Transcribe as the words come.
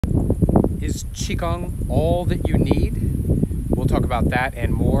Is Qigong all that you need? We'll talk about that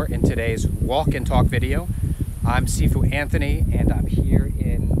and more in today's walk and talk video. I'm Sifu Anthony and I'm here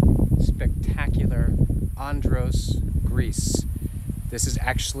in spectacular Andros, Greece. This is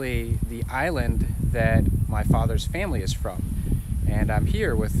actually the island that my father's family is from. And I'm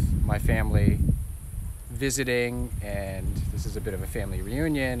here with my family visiting, and this is a bit of a family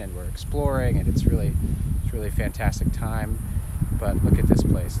reunion, and we're exploring, and it's really a fantastic time. But look at this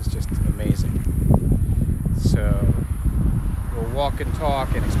place, it's just amazing. So we'll walk and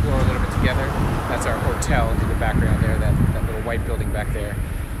talk and explore a little bit together. That's our hotel in the background there, that little white building back there.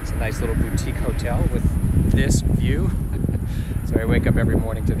 It's a nice little boutique hotel with this view. So I wake up every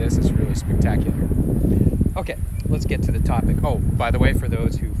morning to this, it's really spectacular. Okay, let's get to the topic. Oh, by the way, for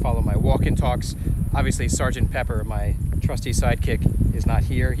those who follow my walk and talks, obviously Sergeant Pepper, my trusty sidekick, is not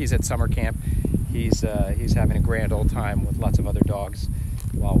here. He's at summer camp. He's having a grand old time with lots of other dogs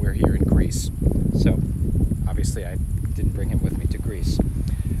while we're here in Greece. So obviously I didn't bring him with me to Greece.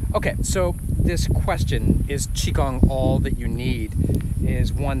 Okay, so this question, is Qigong all that you need,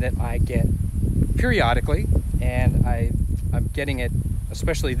 is one that I get periodically, and I'm getting it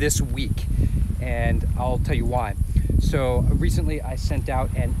especially this week, and I'll tell you why. So recently I sent out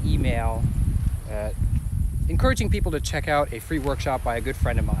an email encouraging people to check out a free workshop by a good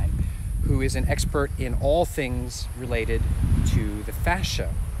friend of mine who is an expert in all things related to the fascia.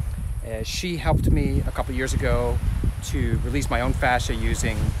 She helped me a couple years ago to release my own fascia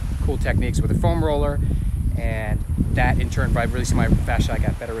using cool techniques with a foam roller, and that in turn, by releasing my fascia, I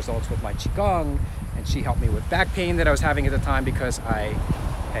got better results with my Qigong, and she helped me with back pain that I was having at the time because I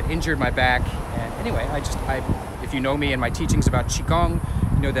had injured my back. And anyway, if you know me and my teachings about Qigong,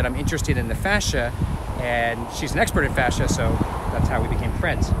 you know that I'm interested in the fascia, and she's an expert in fascia, so that's how we became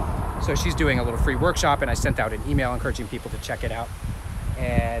friends. So she's doing a little free workshop, and I sent out an email encouraging people to check it out.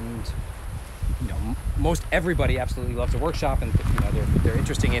 And you know, most everybody absolutely loves a workshop, and you know, they're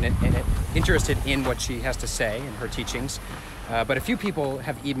interested in what she has to say and her teachings. But a few people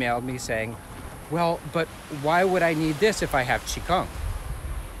have emailed me saying, well, but why would I need this if I have Qigong?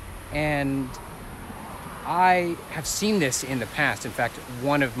 And I have seen this in the past. In fact,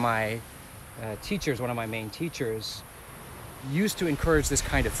 one of my main teachers, used to encourage this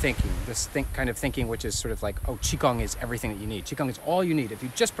kind of thinking, which is sort of like, oh, Qigong is everything that you need. Qigong is all you need. If you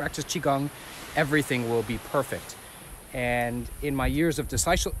just practice Qigong, everything will be perfect. And in my years of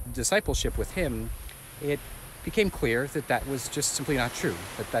discipleship with him, it became clear that that was just simply not true,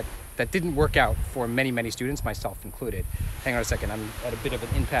 that didn't work out for many students, myself included. Hang on a second, I'm at a bit of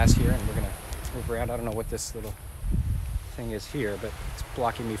an impasse here, and we're gonna move around. I don't know what this little thing is here, but it's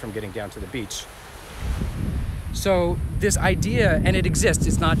blocking me from getting down to the beach. So this idea, and it exists,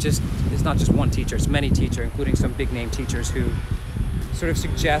 it's not just one teacher, it's many teachers, including some big name teachers, who sort of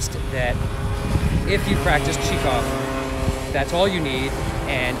suggest that if you practice Qigong, that's all you need,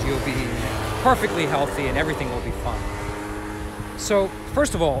 and you'll be perfectly healthy and everything will be fine. So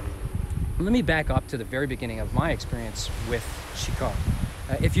first of all, let me back up to the very beginning of my experience with Qigong.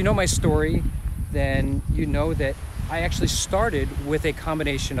 If you know my story, then you know that I actually started with a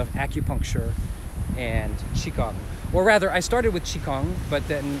combination of acupuncture and Qigong. Or rather, I started with Qigong, but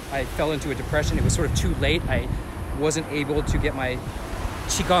then I fell into a depression. It was sort of too late. I wasn't able to get my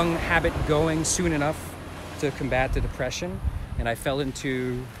Qigong habit going soon enough to combat the depression, and I fell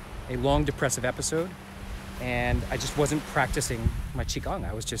into a long depressive episode, and I just wasn't practicing my Qigong.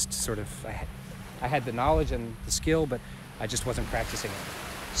 I was just sort of, I had the knowledge and the skill, but I just wasn't practicing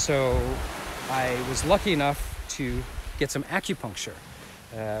it. So I was lucky enough to get some acupuncture.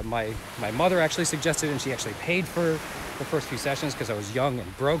 My mother actually suggested, and she actually paid for the first few sessions because I was young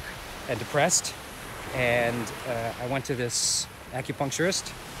and broke and depressed. And I went to this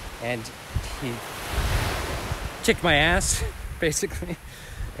acupuncturist, and he kicked my ass, basically,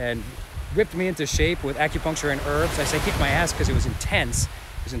 and whipped me into shape with acupuncture and herbs. I say kicked my ass because it was intense.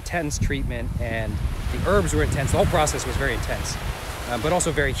 It was intense treatment, and the herbs were intense. The whole process was very intense, but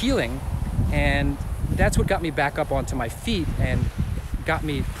also very healing. And that's what got me back up onto my feet and got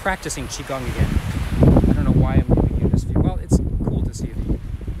me practicing Qigong again. I don't know why I'm giving you this view. Well, it's cool to see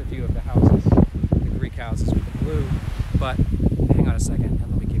the view of the houses, the Greek houses with the blue, but hang on a second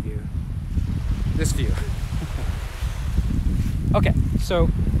and let me give you this view. Okay, so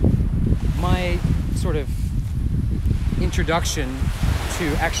my sort of introduction to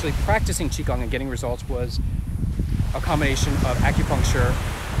actually practicing Qigong and getting results was a combination of acupuncture,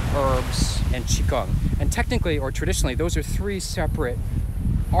 herbs, and Qigong. And technically, or traditionally, those are three separate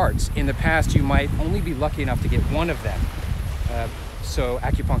arts. In the past, you might only be lucky enough to get one of them. So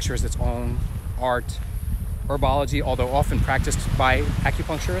acupuncture is its own art. Herbology, although often practiced by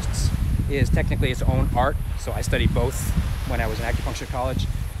acupuncturists, is technically its own art, so I studied both when I was in acupuncture college.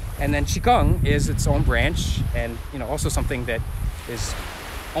 And then Qigong is its own branch, and also something that is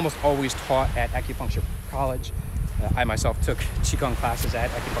almost always taught at acupuncture college. I myself took Qigong classes at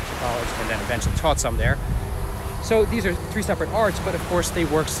acupuncture college and then eventually taught some there. So these are three separate arts, but of course they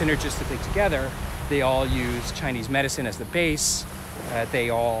work synergistically together. They all use Chinese medicine as the base.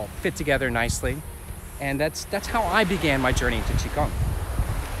 They all fit together nicely. And that's how I began my journey into Qigong.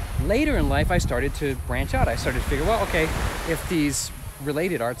 Later in life, I started to branch out. I started to figure, well, okay, if these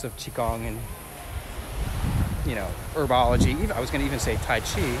related arts of Qigong and, herbology, I was going to even say Tai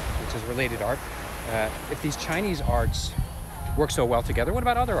Chi, which is related art, if these Chinese arts work so well together, what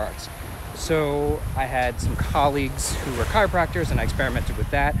about other arts? So I had some colleagues who were chiropractors, and I experimented with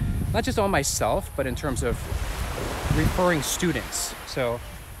that, not just on myself, but in terms of referring students. So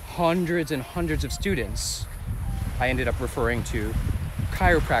hundreds and hundreds of students I ended up referring to: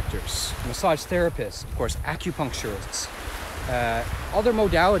 chiropractors, massage therapists, of course, acupuncturists, other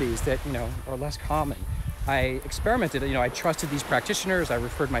modalities that, are less common. I experimented, I trusted these practitioners, I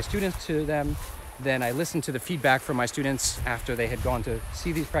referred my students to them, then I listened to the feedback from my students after they had gone to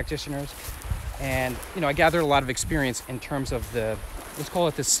see these practitioners. And, I gathered a lot of experience in terms of let's call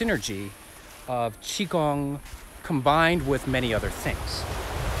it the synergy of Qigong combined with many other things.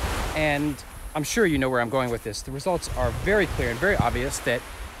 And I'm sure you know where I'm going with this. The results are very clear and very obvious that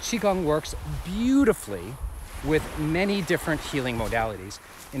Qigong works beautifully with many different healing modalities.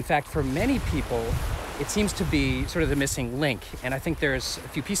 In fact, for many people, it seems to be sort of the missing link. And I think there's a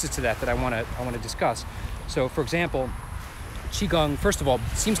few pieces to that I want to discuss. So for example, Qigong, first of all,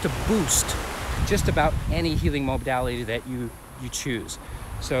 seems to boost just about any healing modality that you choose.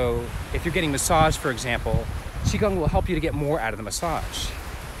 So if you're getting massage, for example, Qigong will help you to get more out of the massage.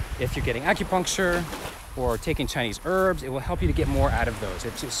 If you're getting acupuncture or taking Chinese herbs, it will help you to get more out of those.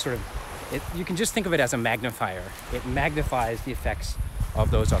 It's just you can just think of it as a magnifier. It magnifies the effects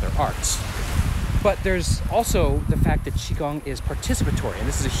of those other arts. But there's also the fact that Qigong is participatory, and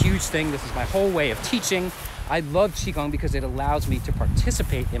this is a huge thing. This is my whole way of teaching. I love Qigong because it allows me to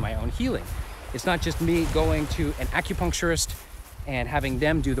participate in my own healing. It's not just me going to an acupuncturist and having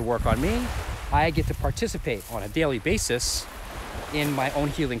them do the work on me. I get to participate on a daily basis in my own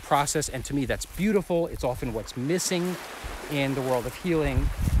healing process, and to me that's beautiful. It's often what's missing in the world of healing.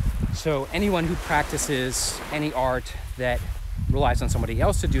 So anyone who practices any art that relies on somebody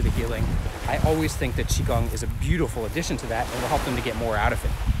else to do the healing, I always think that Qigong is a beautiful addition to that and will help them to get more out of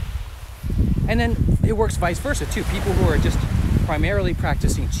it. And then it works vice versa too. People who are just primarily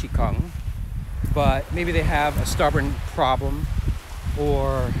practicing Qigong, but maybe they have a stubborn problem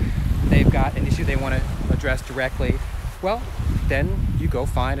or they've got an issue they want to address directly, well, then you go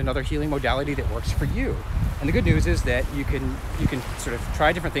find another healing modality that works for you. And the good news is that you can sort of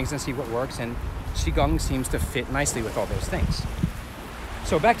try different things and see what works, and Qigong seems to fit nicely with all those things.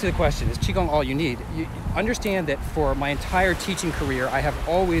 So back to the question, is Qigong all you need? You understand that for my entire teaching career, I have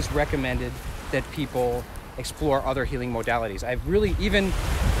always recommended that people explore other healing modalities. I've really, even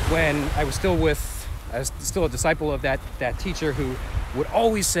when I was still a disciple of that teacher who would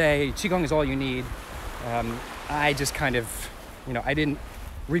always say, Qigong is all you need, I just kind of, I didn't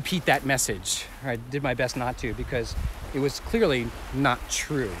repeat that message. I did my best not to, because it was clearly not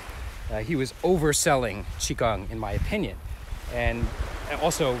true. He was overselling Qigong, in my opinion, and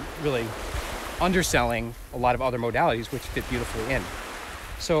also really underselling a lot of other modalities which fit beautifully in.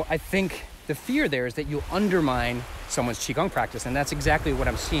 So I think the fear there is that you'll undermine someone's Qigong practice, and that's exactly what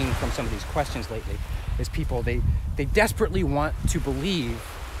I'm seeing from some of these questions lately, is people, they desperately want to believe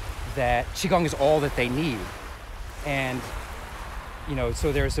that Qigong is all that they need. And,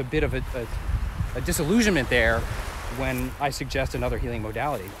 so there's a bit of a disillusionment there when I suggest another healing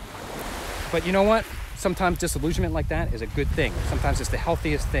modality. But you know what? Sometimes disillusionment like that is a good thing. Sometimes it's the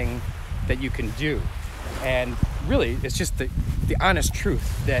healthiest thing that you can do. And really, it's just the honest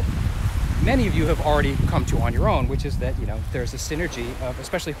truth that many of you have already come to on your own, which is that, there's a synergy of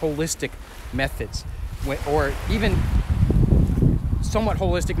especially holistic methods, or even somewhat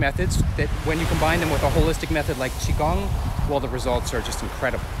holistic methods, that when you combine them with a holistic method like Qigong, well, the results are just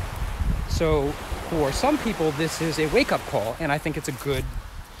incredible. So for some people, this is a wake-up call, and I think it's a good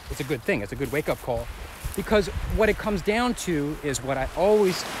thing. It's a good wake-up call, because what it comes down to is what I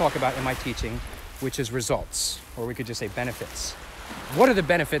always talk about in my teaching, which is results, or we could just say benefits. What are the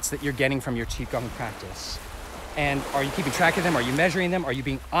benefits that you're getting from your Qigong practice? And are you keeping track of them? Are you measuring them? Are you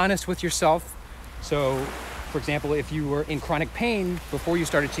being honest with yourself? So, for example, if you were in chronic pain before you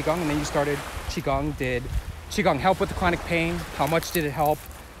started Qigong and then you started Qigong, did Qigong help with the chronic pain? How much did it help?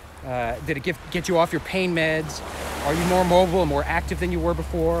 Did it get you off your pain meds? Are you more mobile and more active than you were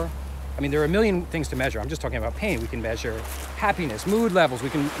before? I mean, there are a million things to measure. I'm just talking about pain. We can measure happiness, mood levels. We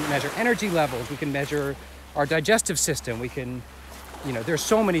can measure energy levels. We can measure our digestive system. We can, there's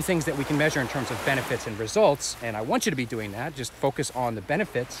so many things that we can measure in terms of benefits and results. And I want you to be doing that. Just focus on the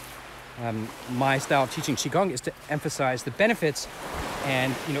benefits. My style of teaching Qigong is to emphasize the benefits.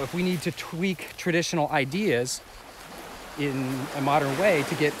 And, if we need to tweak traditional ideas in a modern way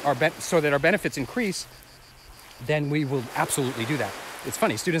to get so that our benefits increase, then we will absolutely do that. It's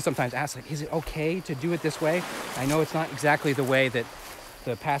funny, students sometimes ask, like, is it okay to do it this way? I know it's not exactly the way that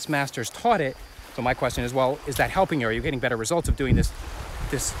the past masters taught it. So my question is, well, is that helping you? Are you getting better results of doing this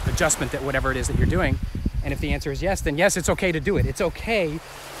adjustment, that whatever it is that you're doing? And if the answer is yes, then yes, it's okay to do it. It's okay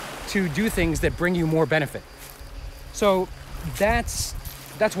to do things that bring you more benefit. So that's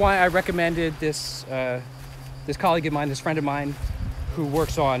why I recommended this colleague of mine, this friend of mine, who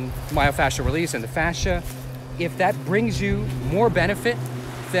works on myofascial release and the fascia. If that brings you more benefit,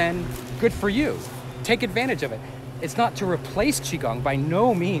 then good for you. Take advantage of it. It's not to replace Qigong. By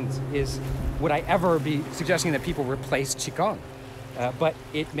no means would I ever be suggesting that people replace Qigong. But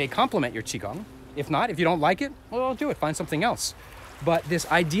it may complement your Qigong. If not, if you don't like it, well, do it. Find something else. But this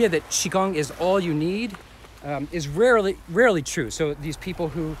idea that Qigong is all you need is rarely true. So these people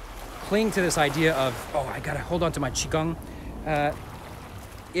who cling to this idea of, oh, I gotta hold on to my Qigong,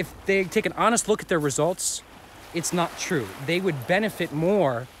 if they take an honest look at their results, it's not true. They would benefit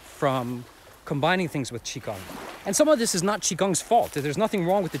more from combining things with Qigong. And some of this is not Qigong's fault. There's nothing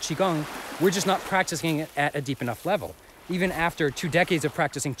wrong with the Qigong. We're just not practicing it at a deep enough level. Even after 2 decades of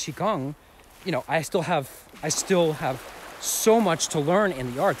practicing Qigong, I still have so much to learn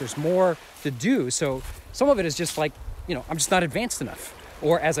in the art. There's more to do. So some of it is just like, I'm just not advanced enough.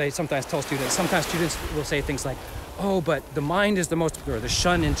 Or as I sometimes tell students, sometimes students will say things like, oh, but the mind is the most, or the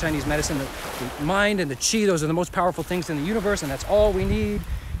shun in Chinese medicine, the mind and the qi, those are the most powerful things in the universe, and that's all we need,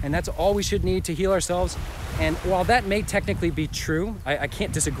 and that's all we should need to heal ourselves. And while that may technically be true, I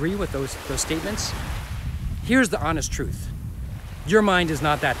can't disagree with those statements. Here's the honest truth. Your mind is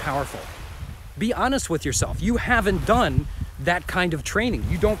not that powerful. Be honest with yourself. You haven't done that kind of training.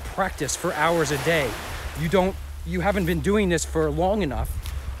 You don't practice for hours a day. You haven't been doing this for long enough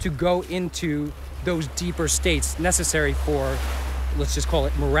to go into those deeper states necessary for, let's just call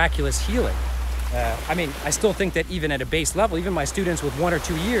it, miraculous healing. I still think that even at a base level, even my students with 1 or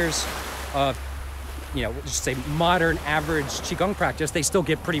 2 years of, just say modern average Qigong practice, they still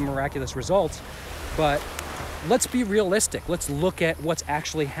get pretty miraculous results. But let's be realistic. Let's look at what's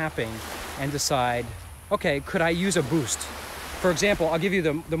actually happening and decide, okay, could I use a boost? For example, I'll give you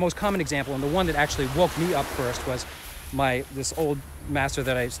the most common example, and the one that actually woke me up first was this old master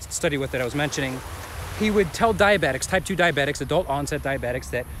that I studied with that I was mentioning. He would tell diabetics, type 2 diabetics, adult onset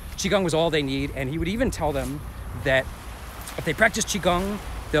diabetics, that Qigong was all they need. And he would even tell them that if they practice Qigong,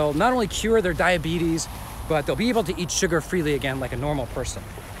 they'll not only cure their diabetes, but they'll be able to eat sugar freely again like a normal person.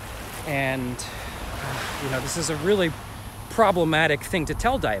 And, this is a really problematic thing to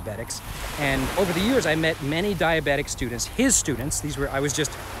tell diabetics. And over the years, I met many diabetic students, his students. I was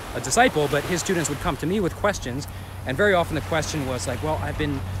just a disciple, but his students would come to me with questions. And very often the question was like, well, I've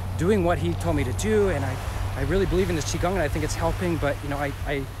been doing what he told me to do, and I really believe in this Qigong, and I think it's helping, but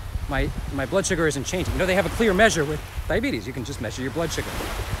my blood sugar isn't changing. They have a clear measure with diabetes. You can just measure your blood sugar.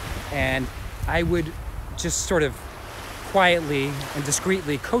 And I would just sort of quietly and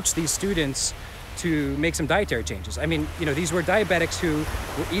discreetly coach these students to make some dietary changes. These were diabetics who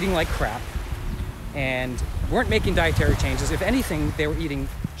were eating like crap and weren't making dietary changes. If anything, they were eating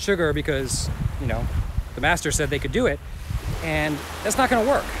sugar because, the master said they could do it, and that's not gonna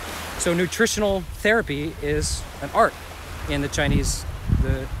work. So nutritional therapy is an art in Chinese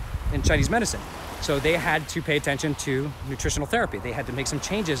medicine. So they had to pay attention to nutritional therapy. They had to make some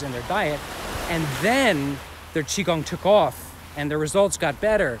changes in their diet, and then their Qigong took off and their results got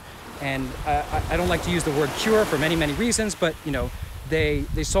better. And I don't like to use the word cure for many, many reasons, but they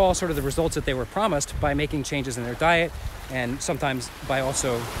saw sort of the results that they were promised by making changes in their diet, and sometimes by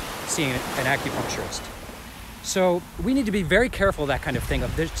also seeing an acupuncturist. So we need to be very careful of that kind of thing,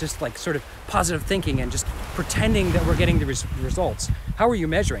 of just like sort of positive thinking and just pretending that we're getting the results. How are you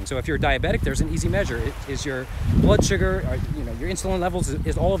measuring? So if you're diabetic, there's an easy measure. Is your blood sugar, your insulin levels,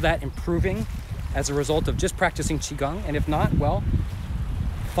 is all of that improving as a result of just practicing Qigong? And if not, well,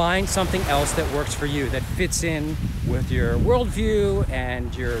 find something else that works for you, that fits in with your worldview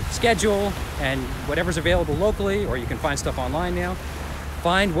and your schedule and whatever's available locally, or you can find stuff online now.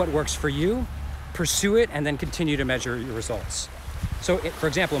 Find what works for you, pursue it, and then continue to measure your results. So for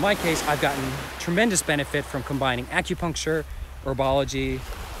example, in my case, I've gotten tremendous benefit from combining acupuncture, herbology,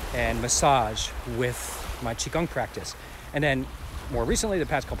 and massage with my Qigong practice. And then more recently, the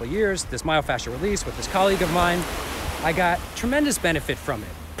past couple of years, this myofascial release with this colleague of mine, I got tremendous benefit from it.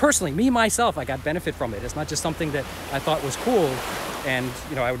 Personally, me, myself, I got benefit from it. It's not just something that I thought was cool and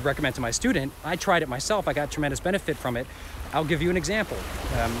I would recommend to my student. I tried it myself. I got tremendous benefit from it. I'll give you an example.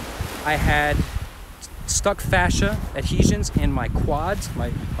 I had stuck fascia adhesions in my quads,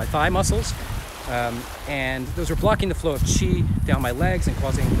 my thigh muscles, and those were blocking the flow of chi down my legs and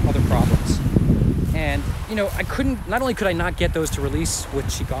causing other problems. And I couldn't, not only could I not get those to release with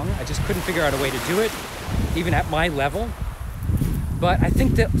Qigong, I just couldn't figure out a way to do it, even at my level. But I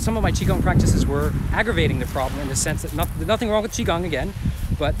think that some of my Qigong practices were aggravating the problem in the sense that nothing wrong with Qigong again,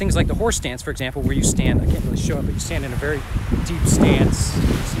 but things like the horse stance, for example, where you stand, I can't really show it, but you stand in a very deep stance.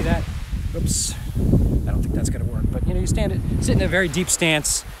 You see that? Oops. I don't think that's gonna work, but you sit in a very deep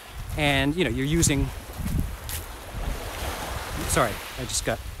stance and you're using, sorry, I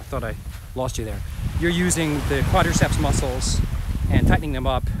thought I lost you there. You're using the quadriceps muscles and tightening them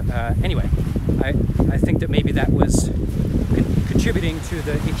up. Anyway, I think that maybe that was contributing to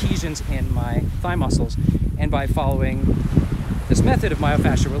the adhesions in my thigh muscles, and by following this method of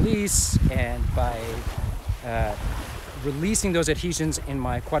myofascial release and by releasing those adhesions in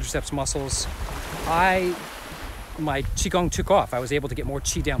my quadriceps muscles, my Qigong took off. I was able to get more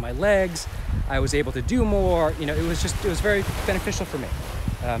Qi down my legs. I was able to do more. It was very beneficial for me.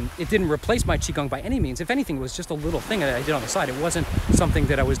 It didn't replace my Qigong by any means. If anything, it was just a little thing that I did on the side. It wasn't something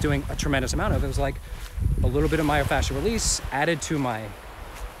that I was doing a tremendous amount of. It was like a little bit of myofascial release added to my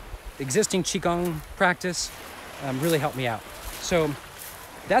existing Qigong practice, really helped me out. So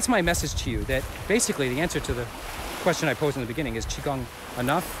that's my message to you, that basically the answer to the question I posed in the beginning is Qigong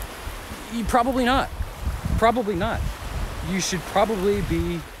enough? Probably not. Probably not. You should probably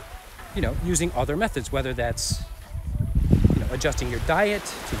be, using other methods, whether that's adjusting your diet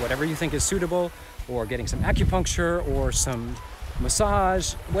to whatever you think is suitable, or getting some acupuncture or some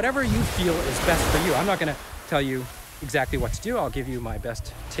massage, whatever you feel is best for you. I'm not going to tell you exactly what to do. I'll give you my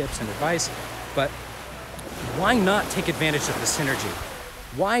best tips and advice, but why not take advantage of the synergy?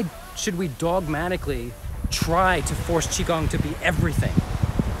 Why should we dogmatically try to force Qigong to be everything?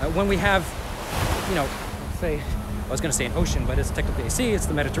 When we have, say, I was going to say an ocean, but it's technically a sea, it's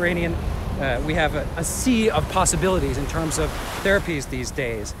the Mediterranean. We have a sea of possibilities in terms of therapies these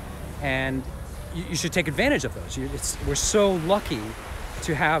days, and you should take advantage of those. We're so lucky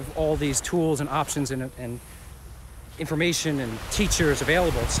to have all these tools and options and information and teachers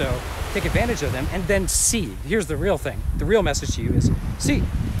available, so take advantage of them and then see. Here's the real thing. The real message to you is see.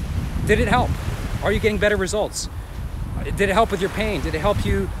 Did it help? Are you getting better results? Did it help with your pain? Did it help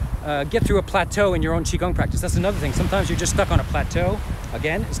you get through a plateau in your own Qigong practice? That's another thing. Sometimes you're just stuck on a plateau.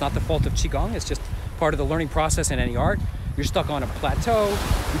 Again, it's not the fault of Qigong. It's just part of the learning process in any art. You're stuck on a plateau.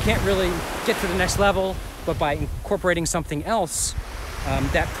 You can't really get to the next level, but by incorporating something else,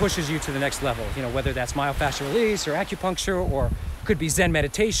 that pushes you to the next level. Whether that's myofascial release or acupuncture, or could be Zen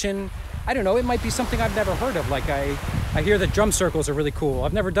meditation. I don't know, it might be something I've never heard of. Like I hear that drum circles are really cool.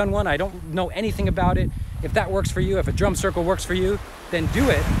 I've never done one. I don't know anything about it. If that works for you, if a drum circle works for you, then do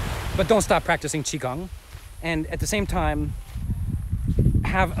it, but don't stop practicing Qigong. And at the same time,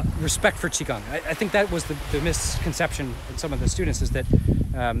 have respect for Qigong. I think that was the misconception in some of the students, is that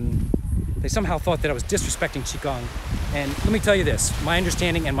they somehow thought that I was disrespecting Qigong. And let me tell you this, my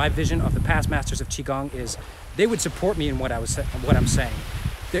understanding and my vision of the past masters of Qigong is they would support me in what I'm saying.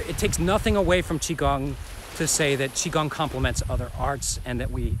 It takes nothing away from Qigong to say that Qigong complements other arts and that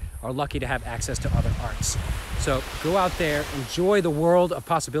we are lucky to have access to other arts. So go out there, enjoy the world of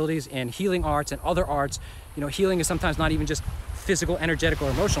possibilities in healing arts and other arts. Healing is sometimes not even just physical, energetic, or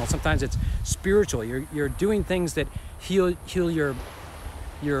emotional. Sometimes it's spiritual. You're doing things that heal your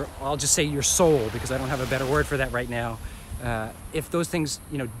I'll just say your soul, because I don't have a better word for that right now. If those things,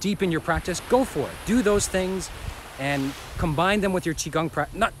 deepen your practice, go for it. Do those things and combine them with your Qigong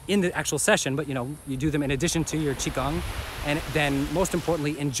practice, not in the actual session, but you do them in addition to your Qigong, and then most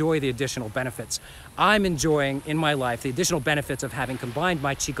importantly, enjoy the additional benefits. I'm enjoying in my life the additional benefits of having combined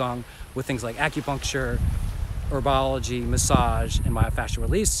my Qigong with things like acupuncture, herbology, massage, and myofascial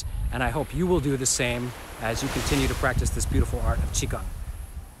release, and I hope you will do the same as you continue to practice this beautiful art of Qigong.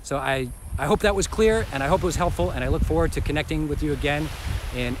 So I hope that was clear, and I hope it was helpful, and I look forward to connecting with you again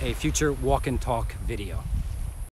in a future walk and talk video.